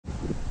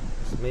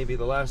may be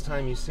the last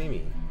time you see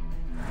me.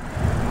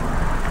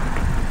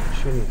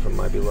 Shooting from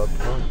my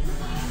beloved home.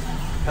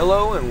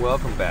 Hello and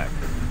welcome back.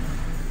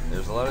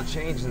 There's a lot of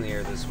change in the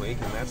air this week,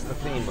 and that's the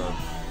theme of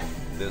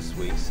this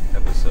week's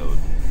episode,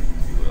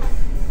 if you will.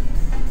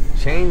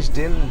 Change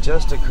didn't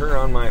just occur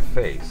on my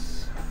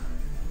face.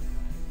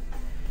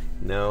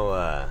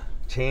 No,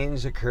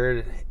 change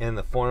occurred in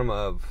the form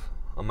of,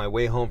 on my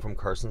way home from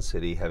Carson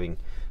City, having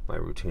my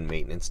routine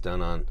maintenance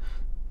done on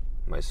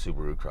my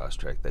Subaru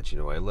Crosstrek that you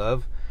know I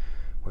love.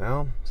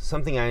 Well,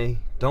 something I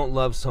don't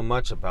love so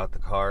much about the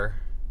car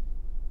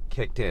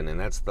kicked in, and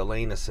that's the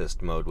lane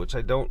assist mode, which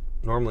I don't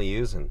normally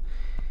use and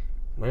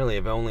really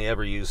have only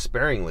ever used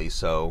sparingly,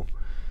 so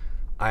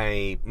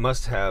I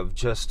must have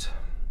just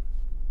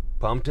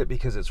bumped it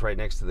because it's right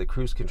next to the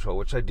cruise control,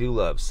 which I do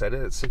love. Set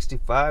it at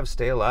 65,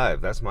 stay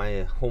alive. That's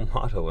my whole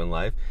motto in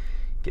life.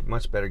 Get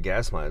much better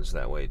gas mileage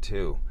that way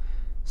too.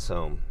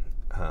 So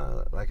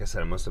like I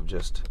said, I must have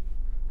just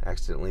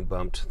accidentally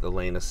bumped the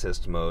lane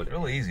assist mode. It's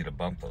really easy to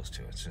bump those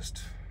two. It's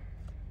just,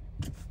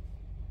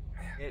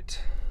 it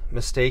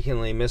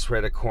mistakenly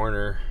misread a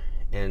corner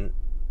and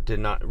did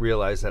not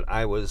realize that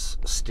I was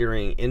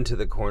steering into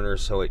the corner,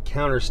 so it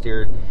counter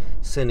steered,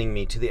 sending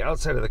me to the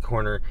outside of the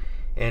corner.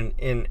 And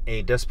in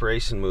a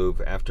desperation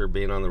move, after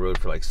being on the road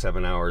for like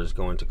 7 hours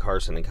going to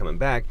Carson and coming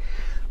back,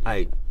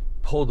 I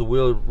pulled the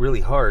wheel really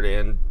hard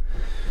and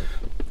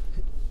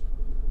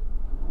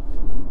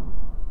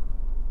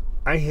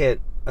I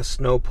hit a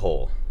snow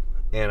pole.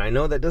 And I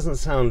know that doesn't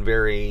sound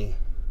very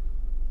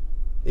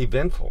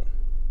eventful,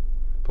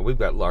 but we've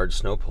got large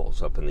snow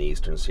poles up in the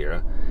Eastern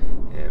Sierra,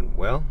 and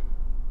well,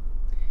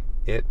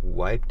 it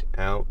wiped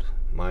out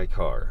my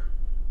car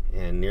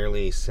and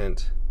nearly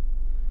sent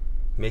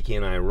Miki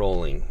and I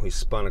rolling. We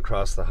spun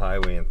across the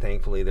highway, and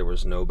thankfully there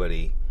was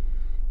nobody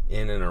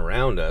in and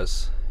around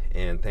us,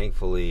 and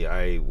thankfully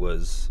I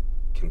was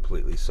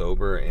completely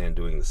sober and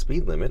doing the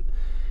speed limit.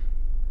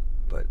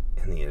 But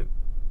in the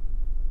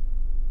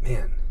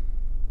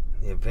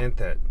event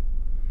that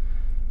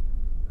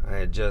I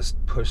had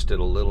just pushed it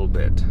a little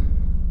bit,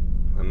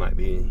 I might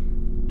be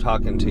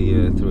talking to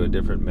you through a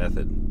different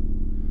method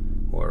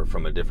or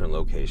from a different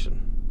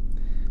location.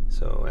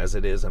 So as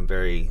it is, I'm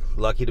very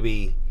lucky to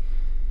be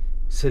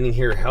sitting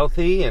here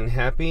healthy and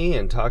happy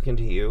and talking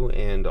to you,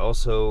 and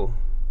also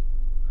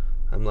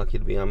I'm lucky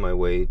to be on my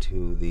way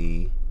to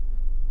the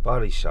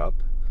body shop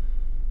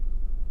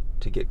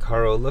to get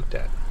Caro looked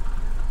at.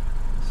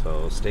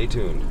 So stay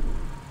tuned.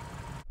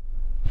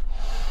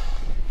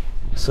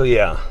 So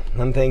yeah,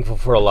 I'm thankful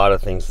for a lot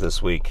of things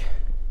this week.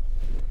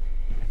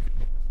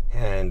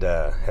 And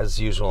as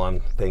usual, I'm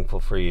thankful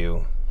for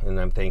you, and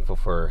I'm thankful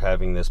for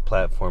having this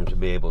platform to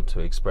be able to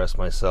express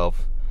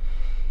myself.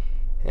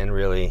 And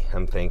really,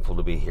 I'm thankful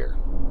to be here.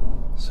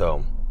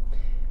 So,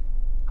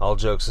 all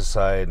jokes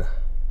aside,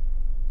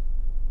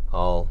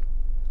 all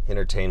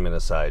entertainment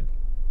aside,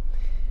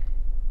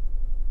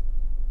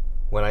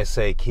 when I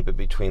say keep it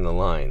between the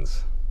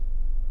lines,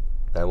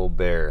 that will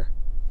bear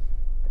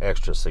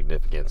extra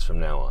significance from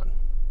now on.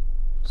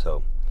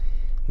 So,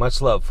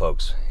 much love,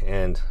 folks.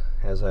 And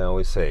as I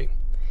always say,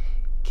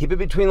 keep it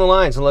between the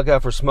lines and look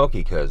out for Smokey,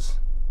 because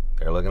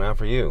they're looking out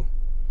for you.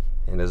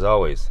 And as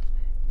always,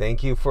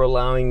 thank you for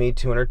allowing me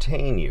to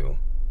entertain you,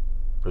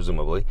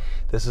 presumably.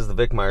 This is the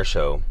Vic Meyer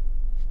Show,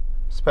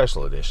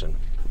 special edition.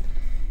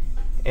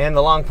 And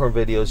the long-form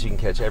videos you can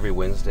catch every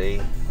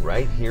Wednesday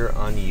right here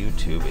on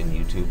YouTube and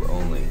YouTube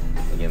only.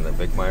 Again, the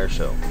Vic Meyer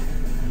Show.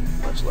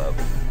 Much love.